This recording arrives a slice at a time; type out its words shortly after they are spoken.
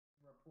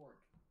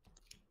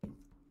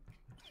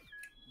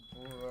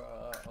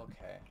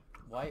Okay.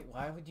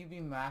 Why would you be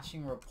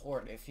mashing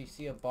report? If you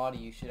see a body,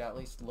 you should at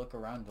least look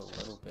around a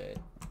little bit.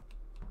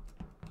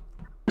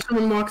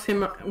 Someone walks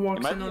in on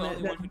Am I it. the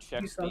only one who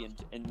checks the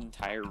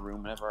entire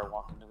room whenever I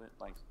walk into it?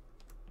 Like,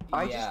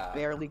 I just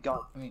barely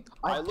got. I mean,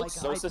 I look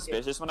so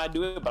suspicious when I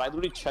do it, but I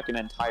literally check an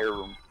entire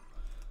room.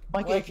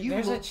 Like if you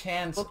there's a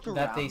chance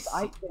that they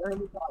I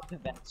barely got to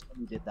vents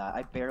when you did that.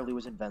 I barely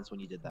was in vents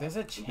when you did that. There's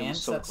a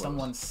chance that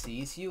someone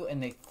sees you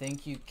and they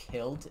think you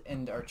killed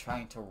and are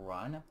trying to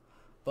run,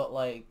 but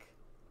like,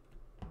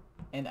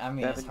 and I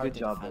mean it's hard to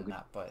defend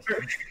that, but.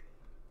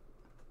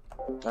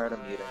 Alright,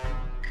 I'm muting.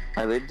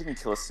 I literally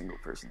didn't kill a single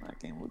person that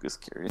game. Lucas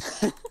carried.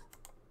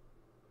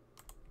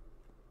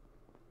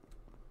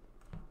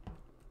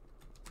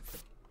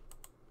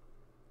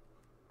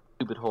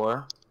 Stupid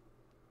whore.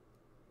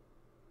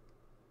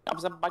 I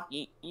was about to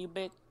eat you,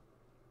 bitch.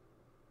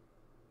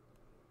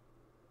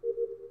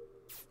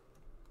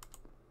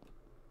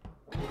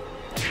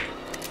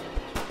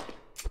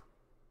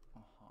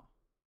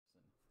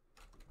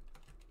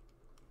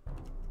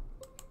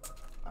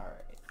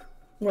 Alright.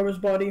 Where was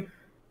body?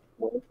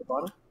 What was the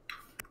body?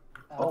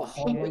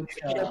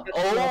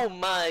 Oh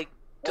my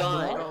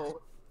god.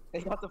 No. They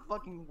got to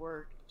fucking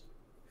work.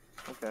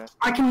 Okay.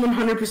 I can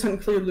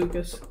 100% clear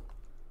Lucas.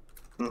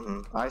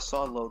 I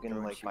saw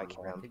Logan like my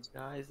cam.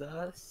 Recognize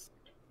us?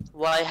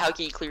 Why? How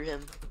can you clear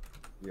him?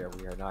 Yeah,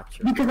 we are not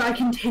sure. Because I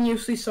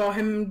continuously saw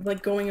him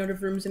like going out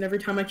of rooms, and every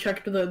time I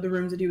checked the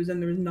rooms that he was in,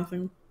 there was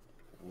nothing.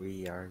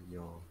 We are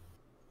young.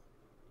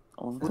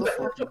 I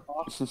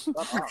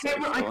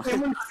can't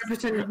 100%.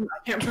 I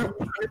can't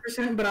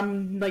 100%, but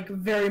I'm like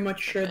very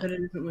much sure that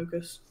it isn't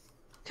Lucas.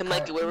 Can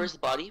Mike, where was the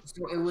body?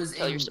 So it was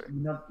Tell your story.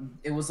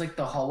 it was like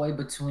the hallway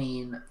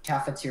between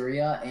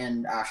cafeteria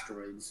and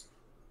asteroids.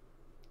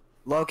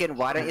 Logan,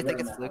 why don't you think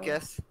it's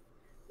Lucas?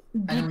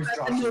 And it was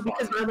Josh's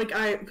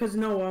Because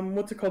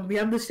what's it called? We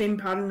have the same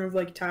pattern of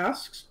like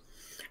tasks,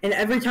 and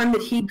every time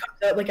that he comes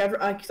out,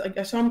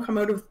 I saw him come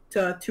out of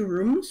 2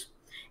 rooms,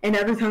 and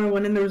every time I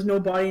went in, there was no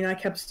body, and I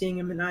kept seeing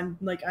him, and I'm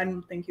like, I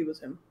didn't think he was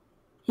him.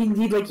 It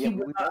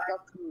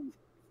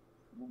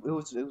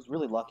was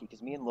really lucky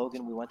because me and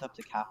Logan, we went up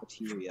to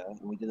cafeteria and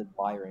we did the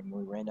wiring, and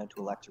we ran down to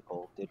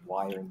electrical, did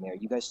wiring there.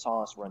 You guys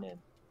saw us run in,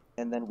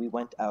 and then we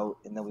went out,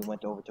 and then we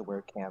went over to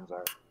where cams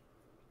are.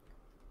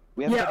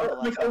 Me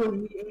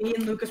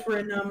and Lucas were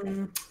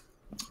in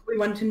we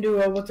went into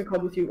what's it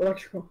called with you,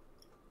 electrical.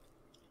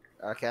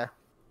 Okay.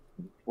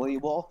 Well,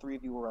 all 3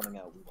 of you were running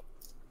out.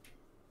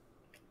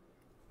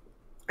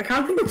 I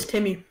kind of think it's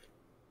Timmy.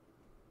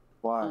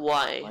 Why?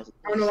 Why?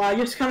 I don't know why. I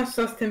just kind of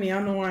sus Timmy. I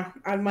don't know why.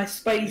 My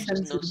spidey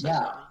senses.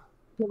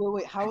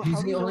 Wait. How?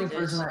 He's the only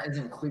person that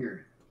isn't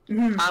cleared.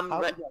 I'm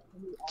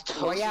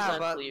Well, yeah,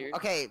 but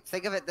okay.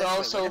 Think of it this way.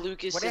 Also, What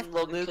Lucas if and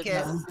Logan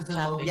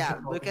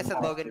Lucas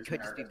and Logan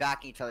could just be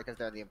backing each other because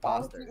they're the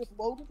imposters. Honestly, if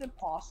Logan's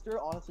imposter,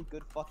 honestly,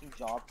 good fucking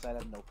job, because I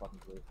have no fucking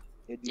clue.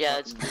 Yeah,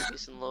 it's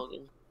Lucas and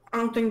Logan. I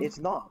don't think it's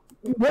not.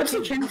 What's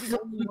the chances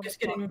of Lucas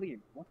getting?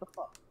 What the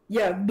fuck?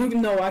 Yeah,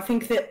 no. I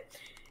think that.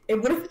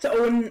 What if it's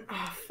Owen?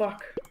 Oh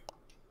fuck.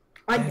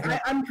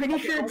 I'm pretty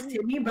sure it's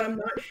Timmy, but I'm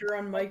not sure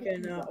on Mike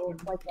and Owen.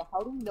 Like,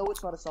 how do we know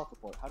it's not a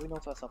self-report? How do we know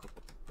it's not a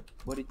self-report?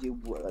 What did you?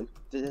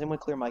 Did anyone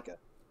clear Micah?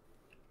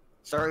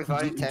 Sorry,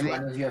 voting Timmy. I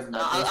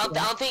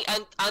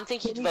don't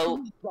think he'd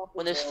vote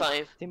when there's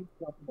 5.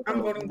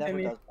 I'm voting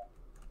Timmy.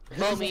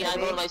 Vote me. I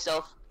vote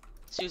myself.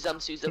 Sousa,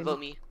 vote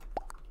me.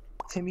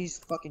 Timmy's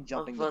fucking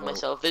jumping. I voted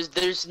myself.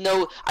 There's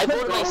no. I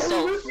voted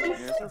myself.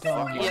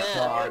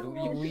 Yeah.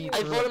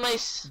 I voted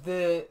myself.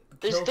 You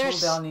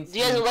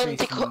guys let him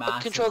take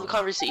control of the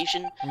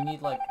conversation. We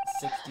need like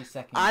 60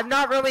 seconds. I'm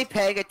not really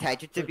paying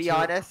attention, to be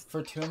honest.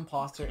 For 2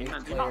 imposter, Do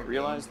you not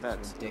realize that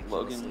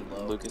Logan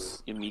and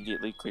Lucas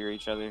immediately clear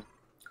each other,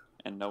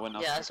 and no one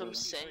else? Yeah, that's what I'm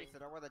saying. So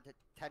no more than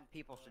 10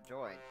 people should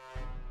join.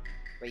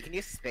 Wait, can you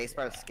use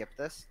spacebar to skip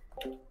this?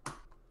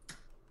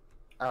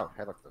 Oh,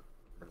 hey, look,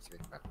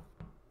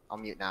 I'll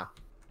mute now.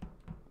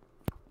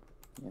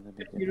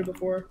 Muted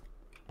before.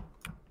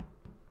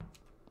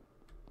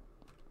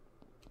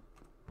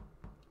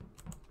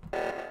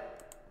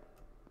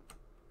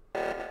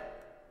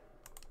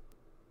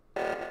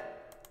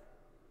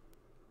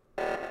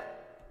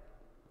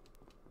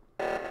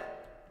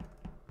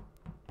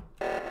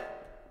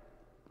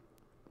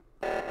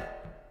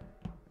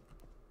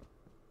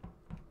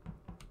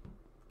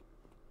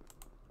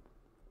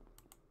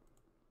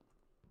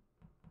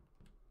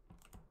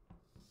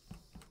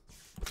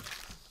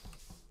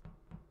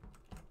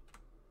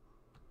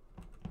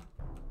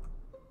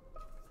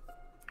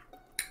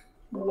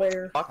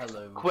 Where?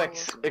 Hello.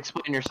 Quix,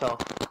 explain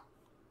yourself.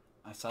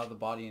 I saw the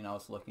body and I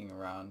was looking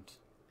around.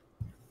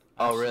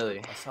 Oh, really?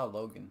 I saw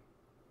Logan.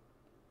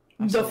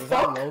 Was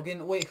that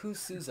Logan? Wait, who's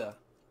Sousa?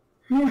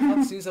 I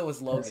thought Sousa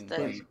was Logan.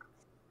 Wait.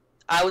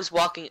 I was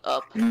walking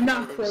up.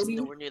 Not Cody.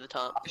 Nowhere near the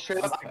top.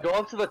 Straight up, go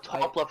up to the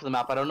top left of the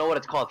map. I don't know what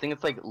it's called. I think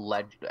it's like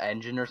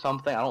Engine or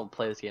something. I don't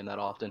play this game that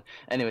often.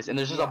 Anyways, and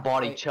there's just a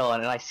body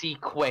chilling, and I see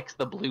Quix,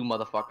 the blue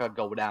motherfucker,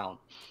 go down.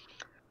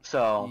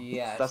 So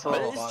Yeah, that's a But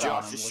little it is bottom,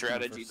 Josh's I'm looking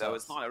strategy, for though.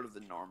 It's subs. not out of the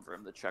norm for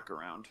him to check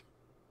around.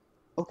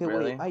 Okay,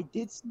 Really? wait. I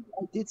did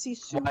see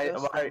Sousa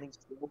Why- standing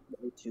still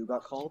when O2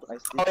 got called. I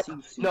Oh, did see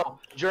Sousa. no,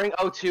 during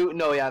O2,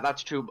 no, yeah,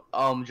 that's true.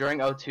 During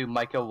O2,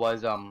 Micah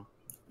was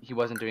he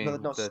wasn't doing No,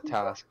 the Sousa.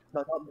 task.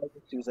 No, not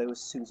Micah Sousa. It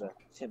was Sousa.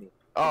 Timmy.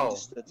 Oh,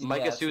 Just-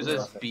 Micah Yeah, it's Souza's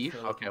really beef.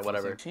 confusing. Okay,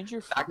 whatever. Change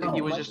your Fact that fucking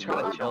he was Micah just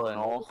trying to chill in.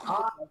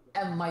 I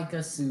am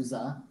Micah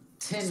Souza.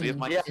 So we Timmy. have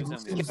Micah Yeah, Sousa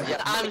and the other yeah,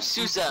 guy. I'm Micah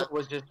Souza.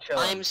 was just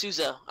chilling. I'm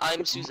Souza.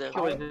 I'm Souza.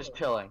 Micah was just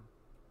chilling.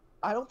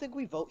 I don't think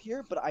we vote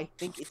here, but I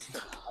think it's.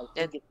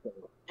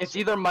 It's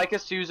either Micah,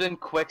 Susan,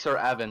 Quix, or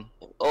Evan.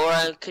 Or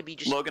I could be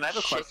just Logan, I have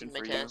a checking question my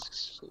for you.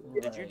 tasks.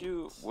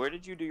 Where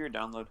did you do your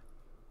download?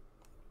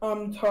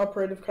 Top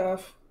right of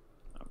calf.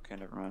 Okay,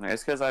 never mind.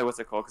 It's because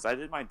because I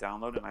did my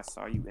download and I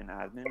saw you in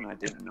admin and I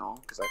didn't know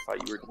because I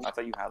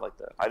thought you had like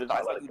the. I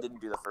thought you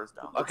didn't do the first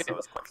download. Okay,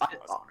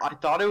 So I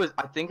thought it was.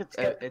 I think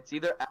it's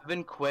either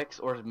Evan, Quix,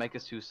 or Micah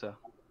Sousa.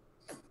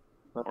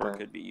 or it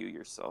could be you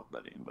yourself,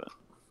 buddy. But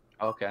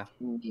Okay.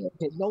 Yeah.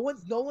 Okay, no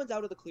one's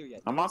out of the clear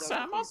yet. I'm not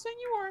saying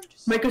you are.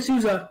 Just... Micah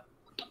Souza.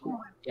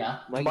 Yeah.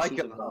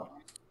 Micah.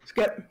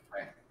 Skip.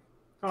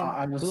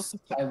 I was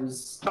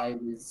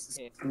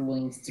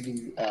going to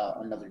give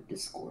another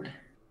Discord.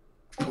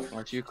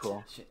 Aren't you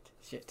cool?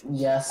 Shit.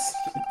 Yes,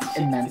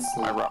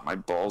 immensely. I wrap my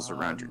balls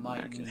around your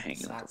might neck need and to hang it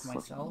sack up the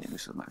fucking myself.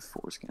 noose with my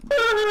foreskin.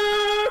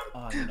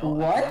 Oh, you know,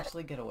 I What? can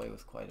actually get away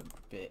with quite a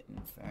bit, in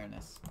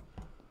fairness.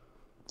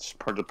 It's just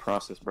part of the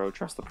process, bro.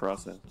 Trust the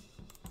process.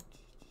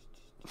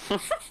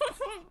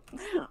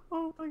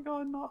 Oh my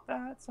god, not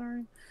that.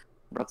 Sorry.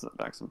 Brought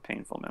back some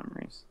painful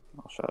memories.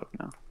 I'll shut up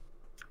now.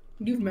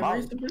 You have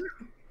memories of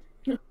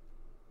it?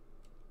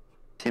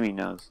 Timmy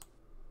knows.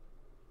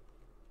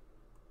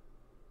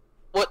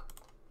 What?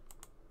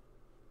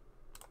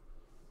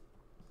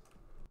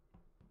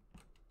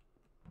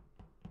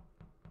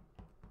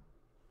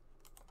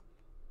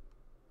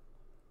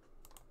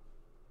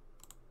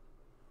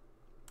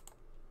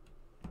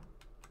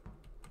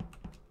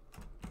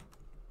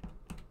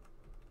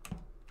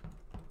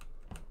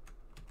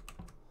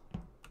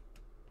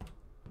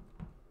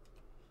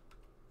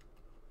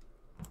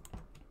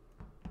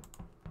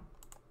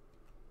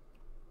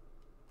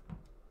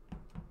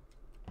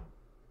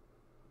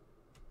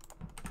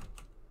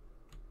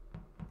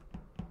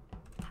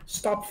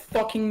 Stop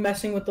fucking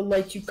messing with the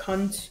lights, you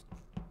cunt.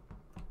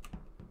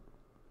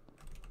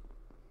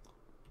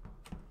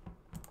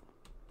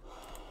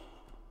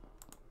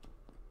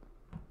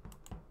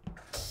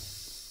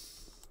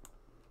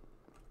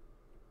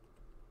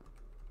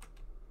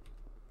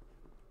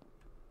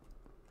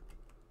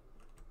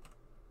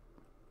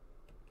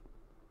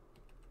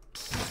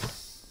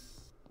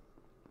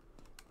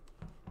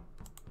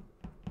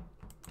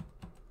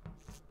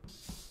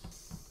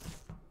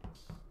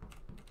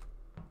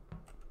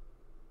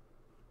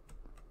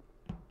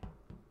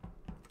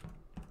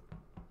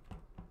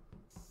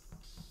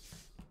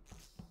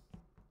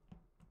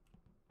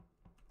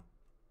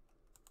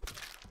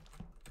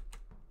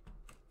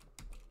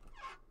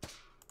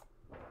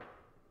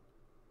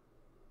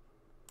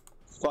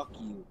 Fuck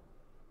you.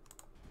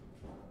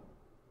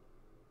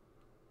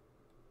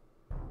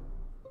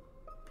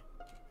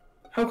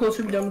 How close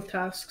are we done with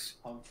tasks?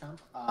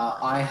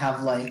 I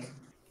have like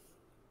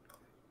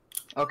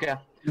Okay.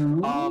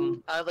 two.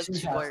 I have like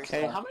 2 wires.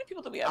 Okay, how many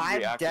people do we have? I'm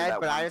reactor dead, that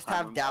but I one just time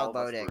have when all of us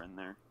downloading. were in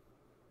there?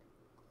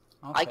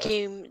 I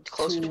came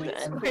closer to the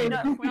end. Okay,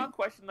 now, can we not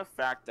question the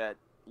fact that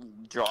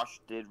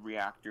Josh did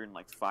reactor in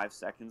like 5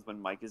 seconds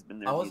when Mike has been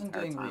there I the wasn't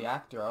entire doing time?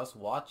 reactor, I was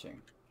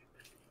watching.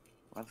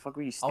 Why the fuck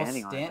were you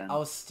standing on it then? I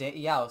was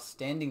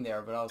standing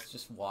there, but I was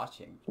just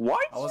watching. Why I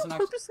did you wasn't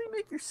purposely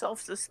make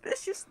yourself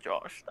suspicious,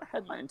 Josh? I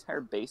had my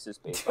entire basis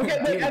based on Okay,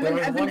 that. but Dude, Evan, there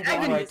was Evan, one point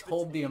Evan, where I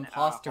told the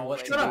imposter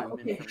what to Shut up, do.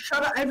 okay,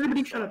 shut up,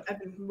 everybody shut up.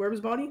 Evan, where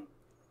was body?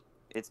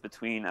 It's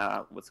between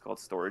what's called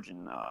storage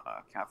and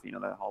cafe, you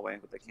know, that hallway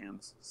with the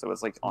cams. So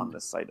it's like on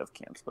the site of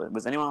cams. But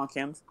was anyone on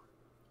cams?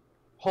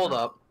 Hold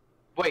up.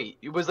 Wait,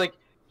 it was like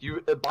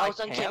you I by was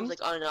on cams cams?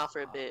 like on and off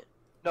for a bit.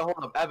 No,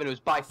 hold up, Evan. It was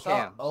by I saw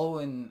cams.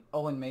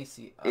 Owen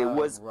Macy. It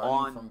was running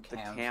on from the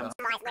cams. cams.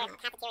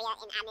 Cafeteria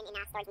and admin in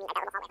storage meet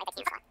about the hallway where the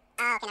cams were.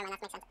 Oh, okay, never mind,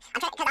 that makes sense.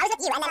 Because I was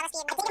with you, and then I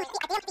think it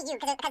must be you,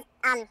 because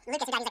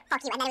Lucas, the guy, was like,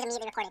 fuck you, and then it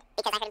was immediately reported.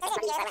 Because I heard him say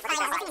fuck you, so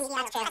I went looking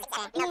for a body.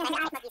 No, because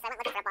I thought fuck you, so I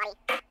went looking for a body.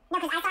 No,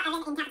 because I saw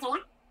Evan in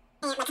cafeteria,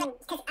 and like,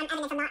 because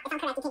Evan, if I'm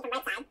correct, he came from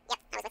right side. Yep,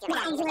 I was with you.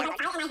 Yeah, and you were right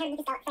side, and I heard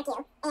Lucas go, fuck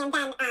you, and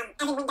then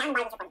Evan went down and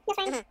body was reported. Your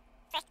friend?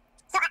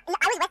 So I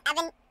was with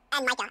Evan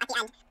and Micah at the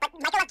end, but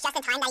Micah left just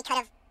in time that he could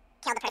have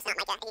killed the person,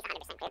 not Micah. He's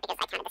 100% clear, because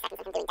I counted the seconds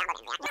of him doing download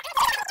and reactor.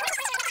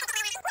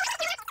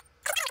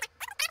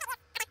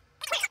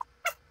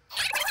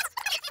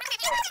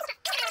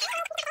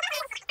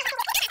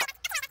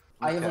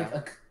 I have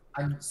like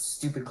I'm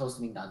stupid close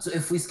to being done. So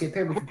if we skip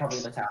here, we can probably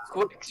get a task.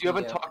 Quix, you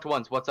haven't Yeah. talked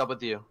once. What's up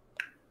with you?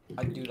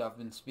 Dude, I've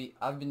been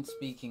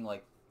speaking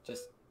like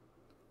just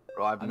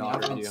Bro, I've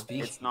not heard you.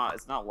 It's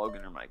not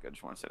Logan or Mike. I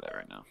just want to say that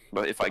right now.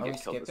 But if I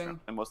get killed this round,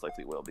 I most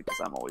likely will because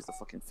I'm always the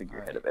fucking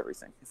figurehead of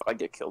everything. If I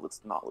get killed,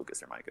 it's not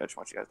Lucas or Mike. I just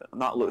want you guys to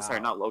sorry,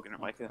 not Logan or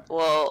Mike.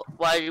 Well,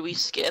 why did we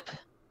skip?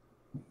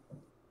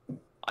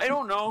 I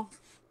don't know.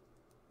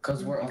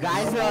 Cause you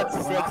guys are up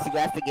 6, you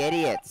guys are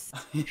idiots.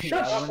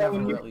 Yeah, we're never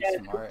really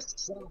smart.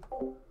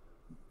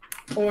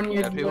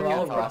 We're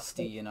all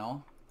rusty, you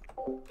know?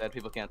 Dead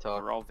people can't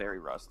talk. We're all very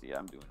rusty.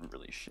 I'm doing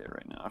really shit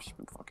right now. I've just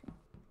been fucking...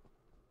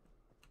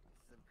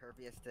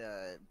 Impervious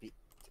to be...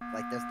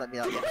 Like, there's let me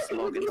not get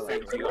Logan to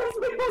like...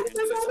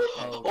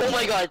 Oh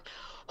my god!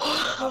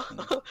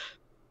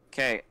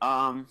 Okay,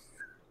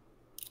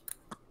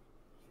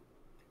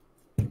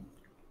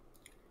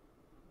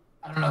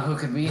 I don't know who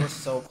could be. We're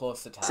so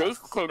close to tasks.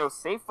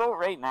 Safe vote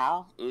right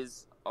now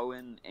is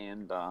Owen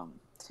and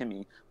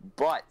Timmy,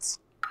 but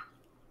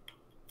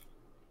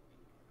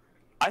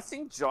I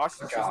think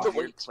Josh is just a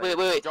weird player.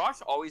 Wait.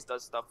 Josh always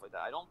does stuff like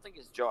that. I don't think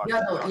it's Josh.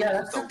 Yeah,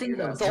 that's the thing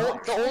though.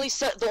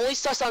 The only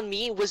sus on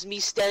me was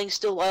me standing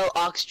still while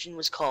oxygen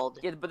was called.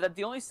 Yeah, but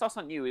the only sus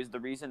on you is the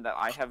reason that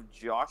I have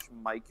Josh,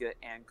 Micah,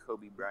 and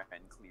Kobe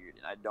Bryant cleared,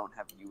 and I don't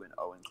have you and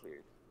Owen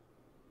cleared.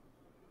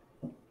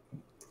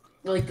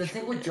 Like, the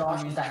thing with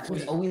Josh is that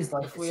he's always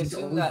like... If we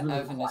assume that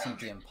Evan isn't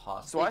the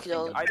imposter... So I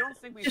don't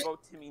think we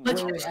vote Timmy. I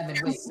think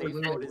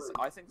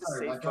the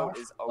safe vote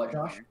is Owen.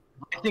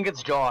 I think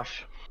it's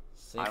Josh.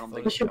 I don't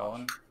think it's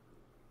Owen.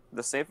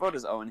 The safe vote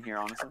is Owen here,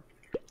 honestly.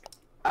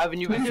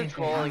 Evan, you've been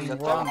controlling the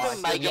phone.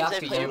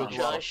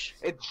 Josh.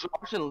 It's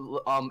Josh and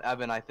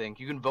Evan, I think.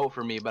 You can vote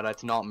for me, but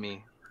it's not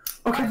me.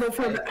 Okay, vote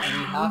for we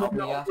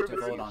have to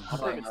vote on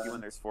Site.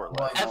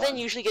 Evan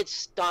usually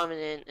gets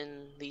dominant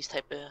in these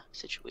type of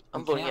situations.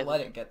 I'm voting Evan.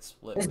 Let it get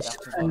split.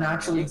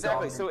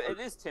 Exactly. So it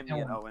is Timmy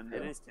and Owen.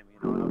 It is Timmy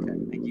and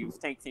Owen. Okay.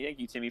 Thank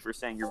you, Timmy, for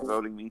saying you're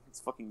voting me. It's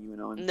fucking you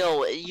and Owen.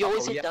 No, you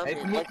always say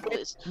dominant like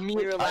this. When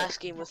you were last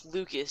game with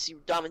Lucas, you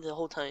were dominant the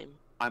whole time.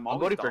 I'm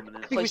always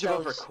dominant. I think we should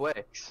vote for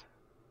Quix.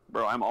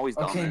 Bro, I'm always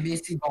dominant. Okay,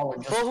 BC Ball.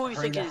 Well, who do you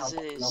think it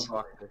is?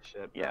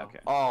 Yeah, okay.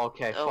 Oh,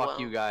 okay. Fuck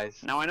you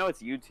guys. Now I know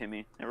it's you,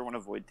 Timmy. Everyone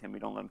avoid Timmy.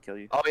 Don't let him kill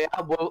you. Oh yeah.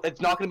 Well,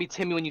 it's not gonna be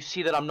Timmy when you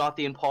see that I'm not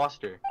the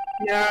imposter.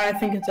 Yeah, I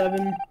think it's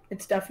Evan.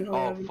 It's definitely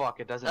Evan. Oh fuck!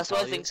 It doesn't. That's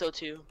what I think so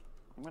too.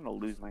 I'm gonna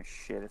lose my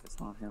shit if it's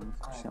not him.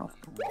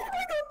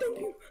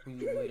 We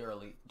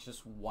literally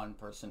just one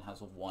person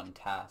has one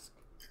task.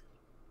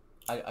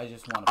 I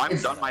just want to. I'm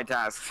done my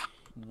task.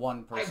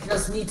 One person. I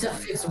just need to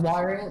fix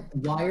wires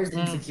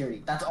and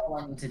security. That's all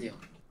I need to do.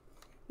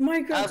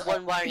 My God. I have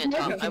one wiring at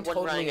top. I have one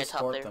wiring at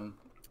top there.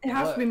 It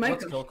has to be Micah.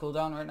 What's kill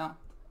cooldown right now?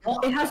 Well,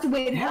 it has to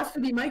wait. It has to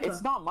be Micah.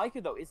 It's not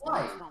Micah though. It's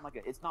not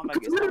Micah. It's not Micah.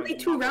 It's literally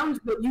 2 rounds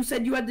ago. You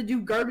said you had to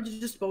do garbage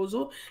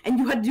disposal, and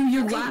you had to do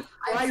your last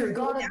I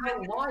forgot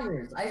about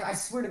wires. I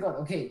swear to God.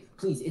 Okay,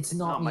 please. It's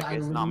not me.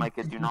 It's not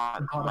Micah. Do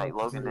not.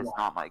 Logan, it's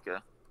not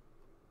Micah.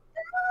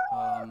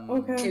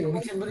 Okay,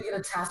 we can literally get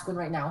a task one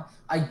right now.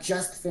 I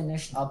just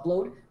finished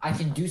upload. I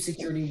can do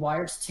security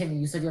wires. Timmy,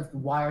 you said you have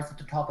wires at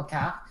the top of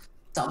cap.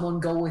 Someone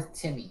go with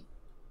Timmy.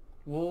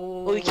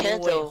 Whoa, we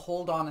can't though.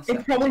 Hold on a second.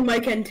 It's probably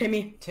Micah and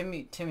Timmy.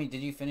 Timmy,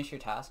 did you finish your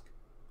task?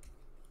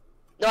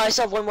 No, I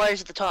still have one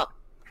wires at the top.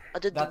 I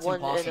did That's the one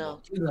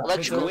impossible. in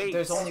electrical.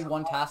 There's only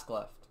one task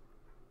left.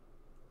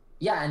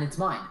 Yeah, and it's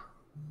mine.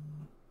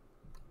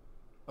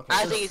 Okay,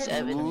 I think it's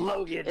Evan.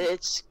 Logan.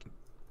 It's...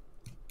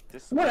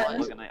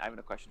 Logan, I have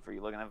a question for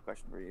you. Logan, I have a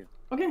question for you.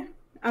 Okay,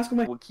 ask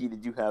him. What key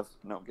did you have?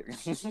 No, I'm kidding.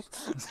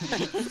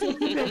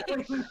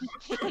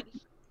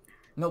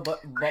 No,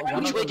 but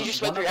one Which way did you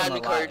swipe your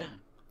admin card?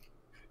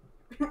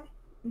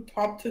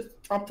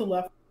 Top to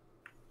left.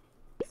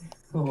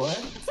 What?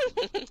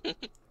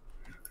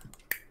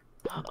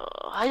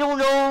 I don't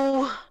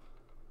know.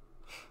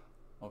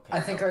 Okay. I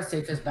think our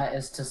safest bet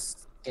is to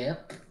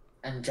skip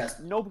and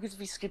just... No, because if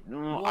we skip...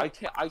 No, I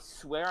can't... I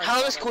swear... How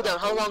long is cooldown?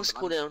 How long is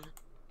cooldown?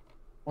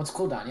 What's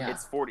cooldown? Yeah.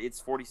 It's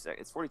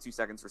 42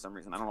 seconds for some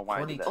reason. I don't know why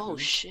I did that. Oh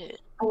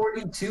shit.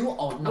 42?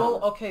 Oh no. Well,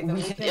 okay, then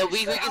we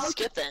can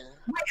skip then.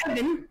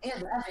 Evan.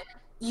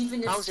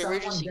 Even if how's the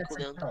someone emergency gets a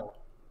cooldown? kill.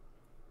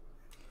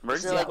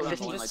 Emergency like cooldown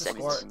 15 like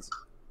seconds.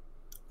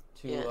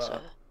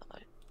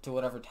 To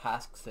whatever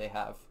tasks they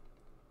have.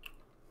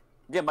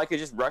 Yeah, Micah,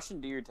 just rush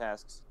and do your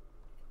tasks.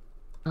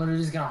 I'm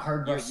just gonna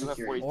hard rush you have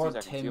security.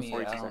 42 seconds. Timmy, You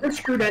have 42 seconds. We're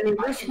screwed anyway.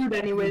 We're screwed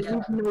anyways. We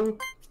have no,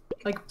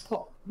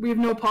 we have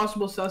no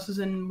possible susses,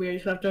 and we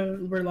just have to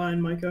rely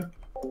on Micah.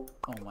 Oh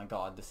my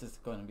God, this is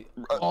going to be.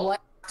 All I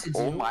have to do.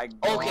 Oh my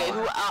God. Okay,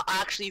 who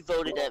actually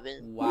voted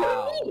Evan?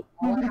 Wow.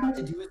 All I have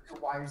to do is do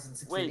wires and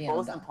security. Wait,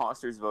 both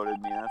imposters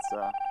voted me. That's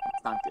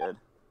not good.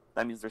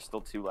 That means there's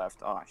still 2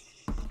 left. Oh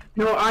shit.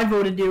 No, I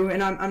voted you,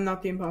 and I'm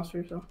not the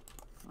imposter, so.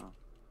 Oh.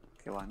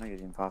 Okay, well I know you're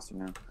the imposter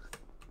now.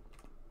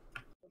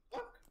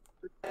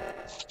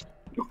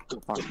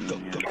 Fuck me,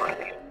 man.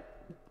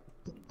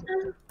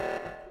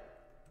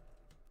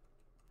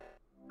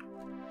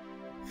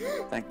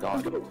 Thank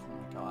God. Oh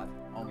my God.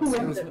 Oh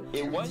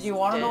It was. You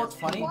wanna know what's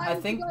funny? I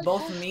think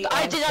both me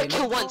I and did not Timmy-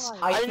 kill once.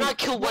 I did not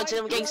kill once,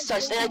 and I'm getting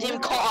sus, and I didn't even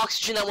call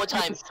oxygen that one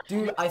time.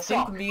 Dude, I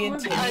think me and I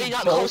Timmy did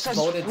not call both sus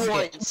voted skip.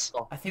 once.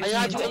 I think I me did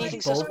not and do Timmy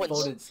anything sus both once.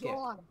 voted skip.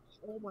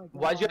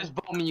 Why'd you guys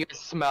vote me? You guys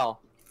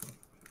smell.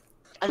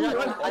 I did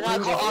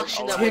not call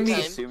oxygen that one Timmy,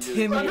 time.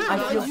 Timmy,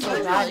 I feel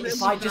so bad.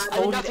 If I just I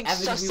did voted nothing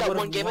Evan, sus we that would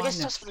one have game. I won. got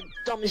sus for the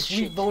dumbest If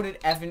we shit. voted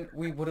Evan,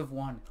 we would have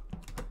won.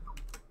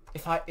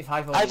 If I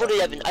voted. I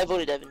voted Evan. I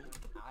voted Evan.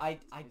 I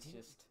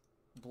just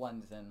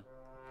blends in.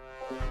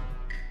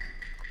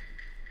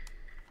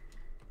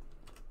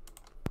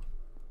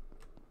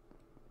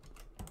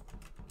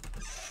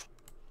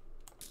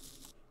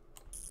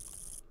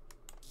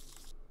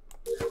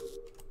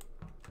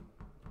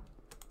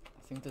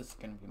 I think this is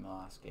gonna be my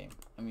last game.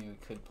 I mean, we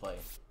could play.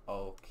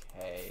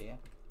 Okay.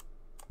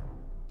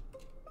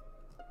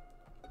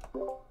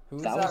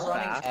 Who's that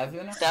running?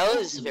 Evan? That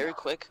was very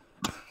quick.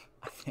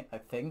 I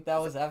think that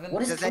was Evan.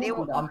 What is Does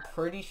anyone? I'm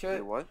pretty sure.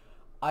 Wait, what?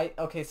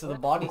 Okay, so the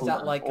body's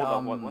at like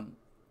Hold on, what?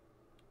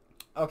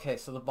 Okay,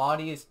 so the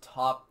body is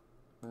top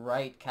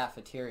right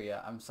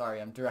cafeteria. I'm sorry,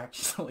 I'm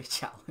directionally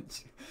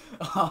challenged.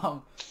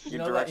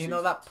 You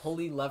know that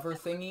pulley lever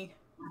thingy?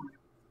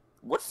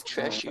 What's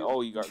Trash chute?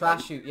 Oh, you got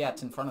Trash chute. Yeah,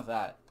 it's in front of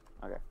that.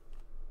 Okay.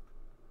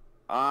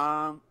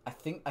 I'm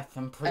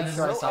pretty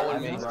sure I saw Owen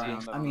Evan Macy.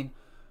 running. I mean,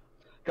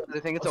 I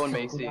think it's Owen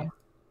Macy.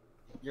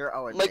 You're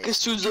Owen. Mike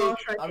Suzo.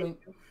 I mean,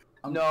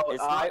 No,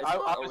 It's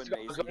not Owen Macy.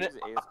 He's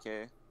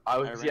AFK. I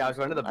was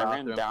going to the I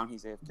ran bathroom. down.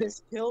 He's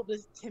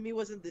AFK.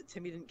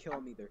 Timmy didn't kill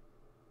him either.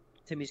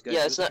 Timmy's good.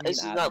 Yeah,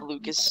 it's not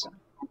Lucas.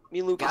 Me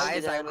and Lucas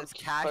Guys, did I that was and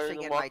cashing fired in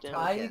and my walked in.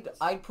 tokens.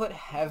 I'd put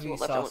heavy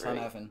Left, sauce on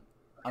right. Evan.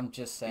 I'm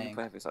just saying.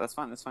 That's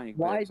fine. That's fine. You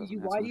can Why play do it,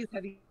 you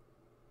heavy?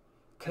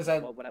 Because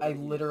Well, whatever I you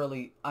do.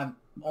 literally, I'm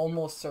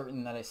almost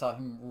certain that I saw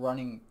him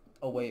running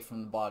away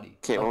from the body.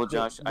 Okay, well,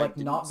 Josh, I like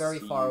didn't not very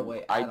see far you.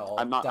 away at all.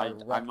 I'm not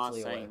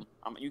directly saying.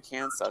 away. You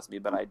can sus me,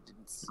 but I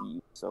didn't see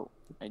you, so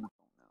I don't know.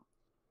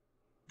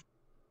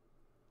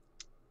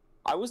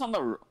 I was on the.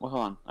 Well,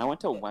 hold on. I went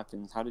to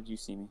weapons. How did you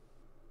see me?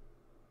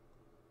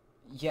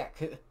 Yeah,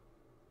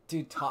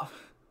 dude, top.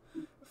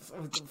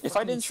 If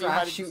I didn't see you, how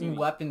trash did you see shooting me?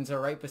 weapons are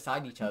right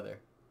beside each other.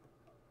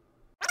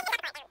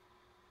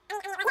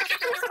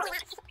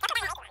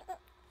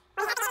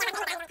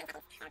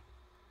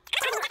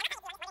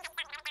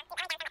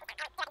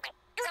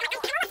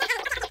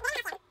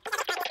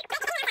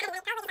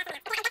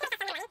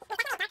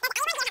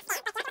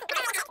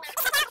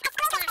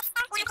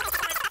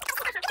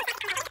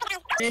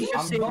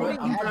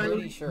 I'm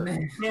pretty sure.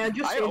 Yeah,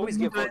 just I say always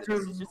you get guys voted. are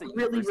This is just a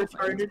really universal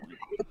thing. retarded.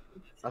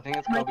 I think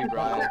it's Kobe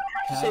Bryant.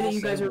 Can Say I that just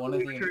you guys say are one of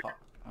the really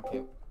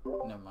Okay,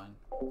 never mind.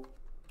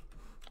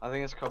 I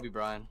think it's Kobe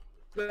Bryant.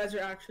 You guys are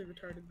actually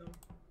retarded though.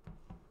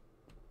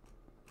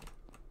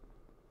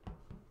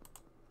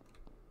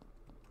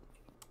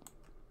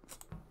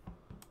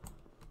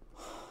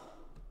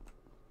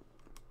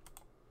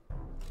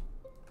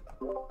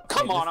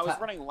 Come Okay, on, I this was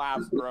running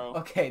laps, bro.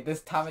 Okay,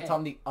 this time it's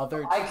on the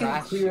other I can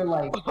trash clear chute.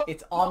 like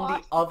It's on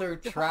the other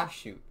trash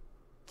chute.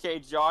 Okay,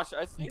 Josh,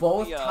 I think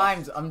Both we,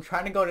 times I'm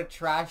trying to go to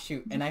trash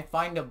chute and I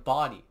find a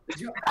body.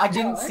 I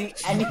didn't see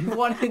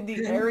anyone in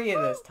the area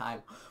this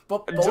time.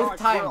 But both Josh, we're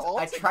times all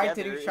I tried to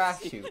together. do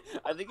trash chute.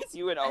 I think it's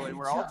you and Owen.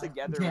 We're all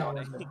together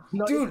running.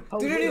 Dude,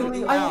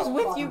 I was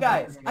with you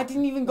guys. I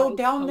didn't even go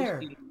down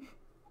there.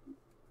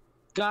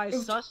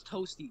 Guys, sus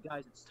toasty.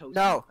 Guys, it's toasty.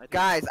 No, I think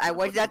guys, it's I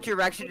went that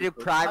direction to do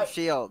prime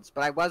shields,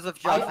 but I was with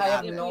I Josh.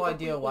 have If no we-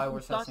 idea if why we we're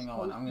sus sussing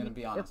Owen, I'm gonna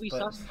be honest. If we But,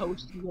 sus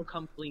toasty, we'll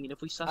come clean.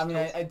 If we sus I mean,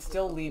 toasty, I'd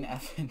still lean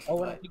Evan.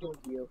 Owen, I But, think it was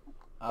you.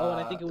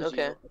 Owen, I think it was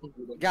okay. you. I think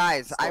you did.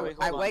 Guys, So I wait,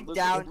 hold on. went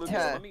Lucas, down Lucas, to.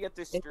 let me get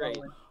this It's straight.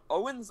 Owen.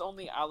 Owen's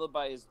only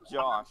alibi is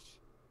Josh,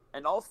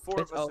 and all four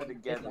It's of us Owen. are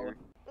It's together. Owen.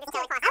 Josh,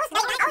 are you being possible?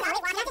 Actually,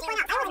 no, I did see it.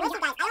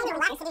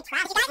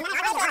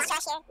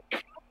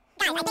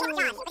 No, it's Owen.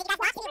 Wait, no,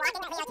 but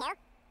Owen left early.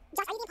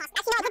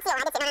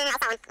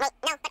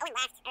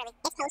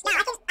 It's toast. No,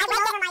 I went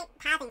over my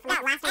pathing from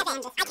the last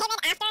Evan. I came in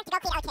after to go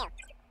clear O2.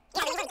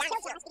 Yeah, you went down the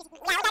shields.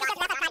 Yeah, I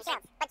went down the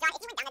shields. But Josh,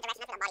 if you went down the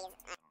direction after the body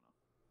is...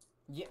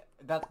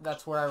 yeah,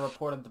 that's where I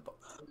reported the.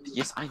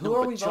 Yes, I Who know,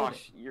 are but we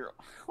Josh,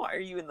 why are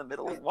you in the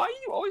middle? Why do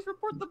you always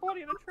report the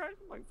body in a trash?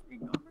 Oh my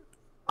freaking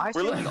god.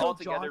 We're literally all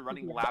together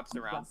running laps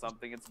around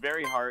something. It's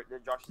very hard.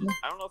 Josh,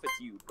 I don't know if it's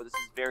you, but this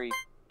is very.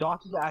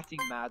 Josh is acting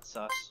mad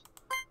sus.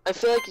 I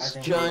feel like it's I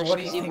think- Josh What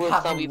do because you he think would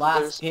thought happened we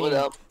better last split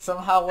game? up.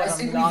 Somehow when I I'm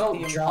think we not vote the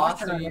Josh,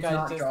 imposter, and you if guys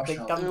not just Josh, think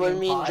no. I'm And the when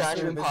me and Josh imposter. are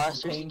This is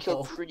imposters, he killed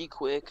painful. pretty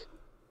quick.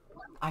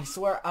 I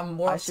swear I'm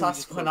more I see what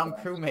sus you when did I'm there.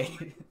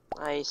 crewmate.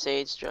 I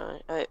say it's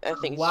Josh. I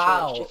think it's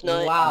Wow, Josh. If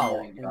not,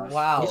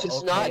 wow. If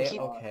it's not, Okay,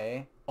 keep-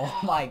 okay. Oh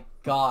my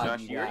god, Josh,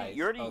 you you guys.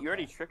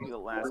 already tricked me the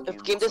last game. if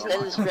the game doesn't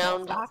end this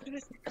round, After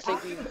this, I think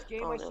after we. this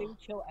game, Oh I say no. we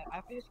kill.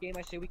 After this game,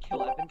 I say we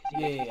kill Evan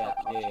because he Yeah.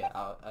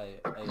 I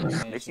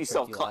managed Makes to you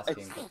trick you last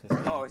game, but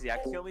this Oh game. yeah,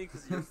 kill me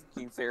because your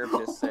fucking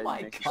therapist said. Oh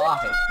my make-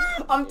 god.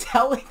 I'm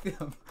telling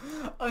them.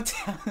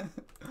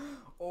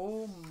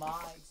 Oh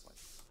my.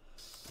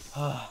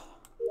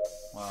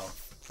 Wow.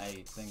 I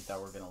really think that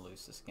we're gonna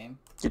lose this game.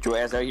 Get your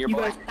ass out here,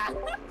 boy.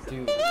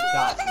 Dude,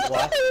 God,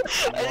 what?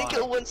 I didn't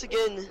kill once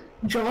again.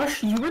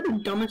 Josh, you were the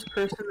dumbest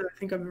person that I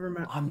think I've ever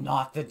met. I'm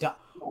not the dumb.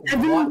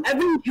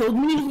 Evan killed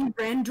me and he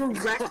ran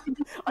directly.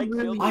 I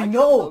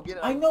know.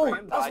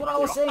 That's what I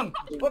was saying.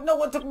 But no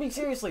one took me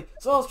seriously.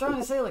 So I was trying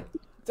to say like,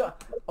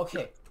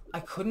 okay, I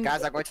couldn't.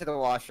 Guys, I'm going to the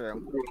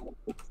washroom.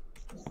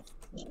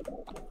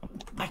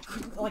 I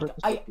couldn't like.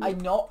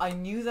 I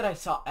knew that I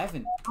saw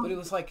Evan, but it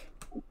was like.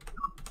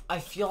 I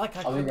feel like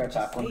I couldn't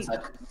just say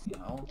that, you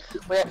know?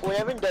 When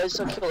Evan does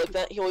some kill like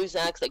that, he always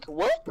acts like,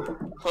 what?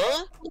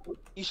 Huh?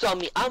 You saw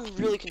me. I'm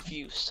really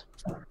confused.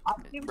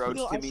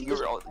 Bro, Timmy,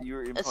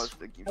 you're imposed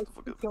the game.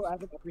 Kill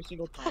Evan every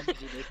single time.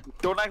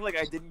 Don't act like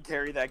I didn't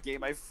carry that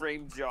game. I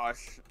framed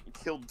Josh.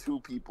 Killed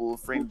 2 people.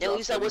 Framed Josh. At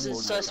least I wasn't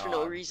sus for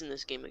no reason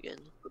this game again.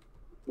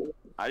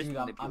 I just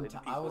manipulated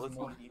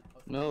people.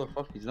 No, the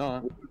fuck he's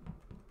not.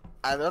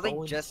 I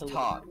literally just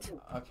talked.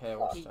 Okay,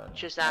 we'll start.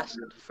 Just asked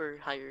for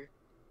higher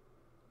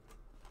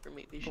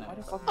crewmate vision.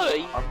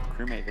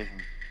 Crewmate vision.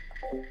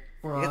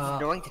 Because it's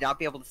annoying to not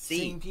be able to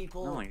see.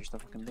 People. No, you're still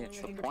fucking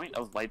bitch. The point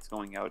of lights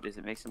going out is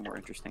it makes it more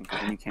interesting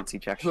because then you can't see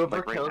Jack. Whoever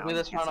like, kills me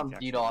this round, I'm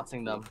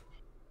DDoSing them.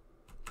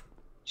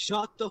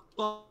 Shut the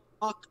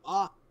fuck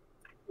up.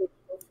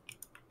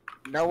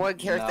 No one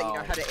cares that you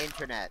know how to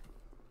internet.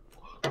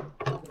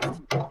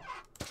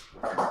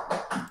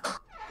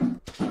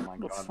 Oh my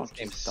god, this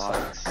game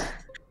sucks.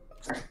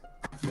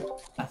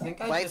 I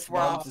think I Lights just were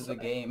went off. to the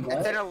game.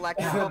 It's an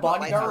electrical, The but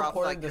lights bodyguard were off,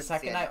 reported like, the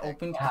second I couldn't see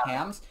opened anything.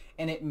 cams,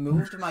 and it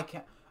moved my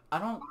cam. I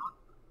don't.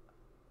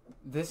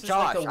 This is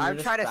Josh, like the I'm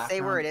weirdest trying to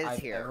say where it is background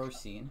I've here. ever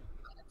seen.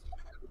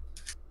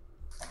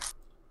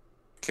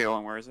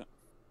 Kaylin, where is it?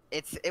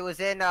 It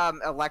was in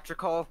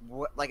electrical,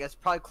 like it's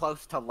probably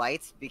close to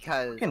lights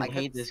because I I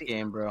hate this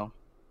game, bro.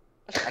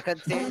 I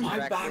couldn't see it My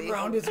directly.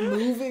 background is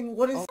moving.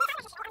 What is?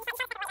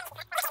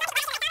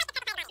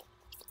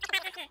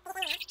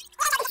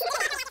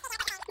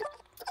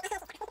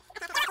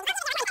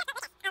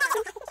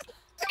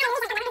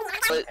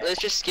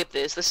 Let's just skip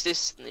this. Let's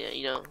just,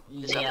 you know.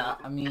 Yeah,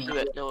 I mean.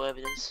 No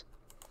evidence.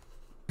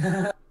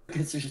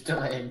 Because you're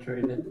still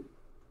Androided.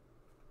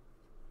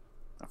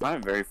 I find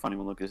it very funny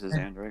when Lucas is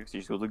Android because he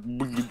just goes like.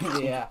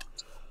 Yeah.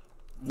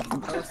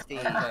 Toasty.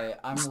 Okay,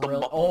 I'm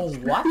real. Oh,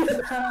 what?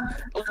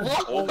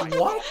 What?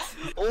 What?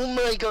 Oh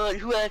my god,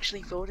 who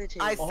actually voted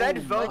him? I said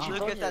Oh vote my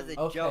Lucas as a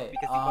Okay, joke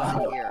because he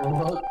wasn't here.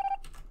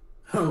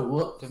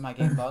 Whoops. Did my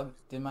game bug?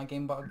 Did my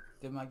game bug?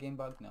 Did my game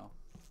bug? No.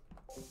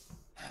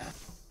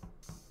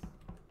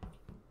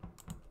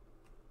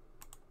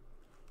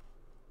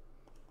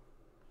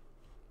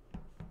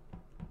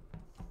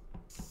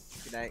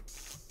 Good night.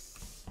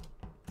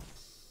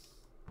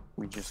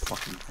 We just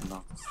fucking turned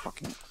off this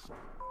fucking.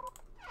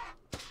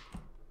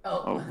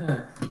 Oh.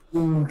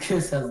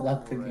 Lucas has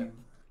left the game.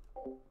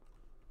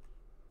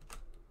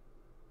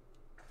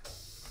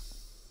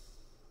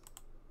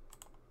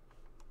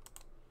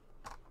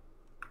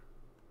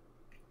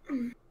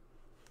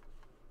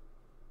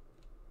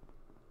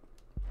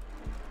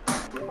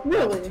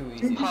 Really? Too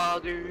easy.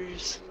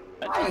 Poggers.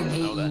 I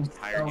hate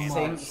you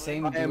so much.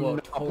 Same duo,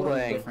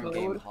 totally different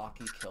game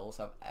hockey kills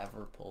I've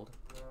ever pulled.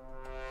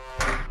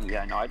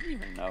 Yeah, no, I didn't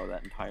even know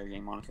that entire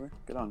game, honestly.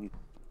 Good on you.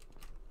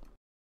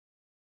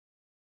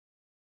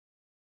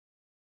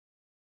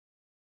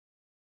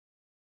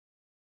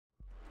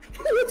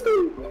 Let's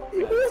go.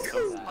 That's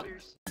so sad.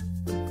 Poggers.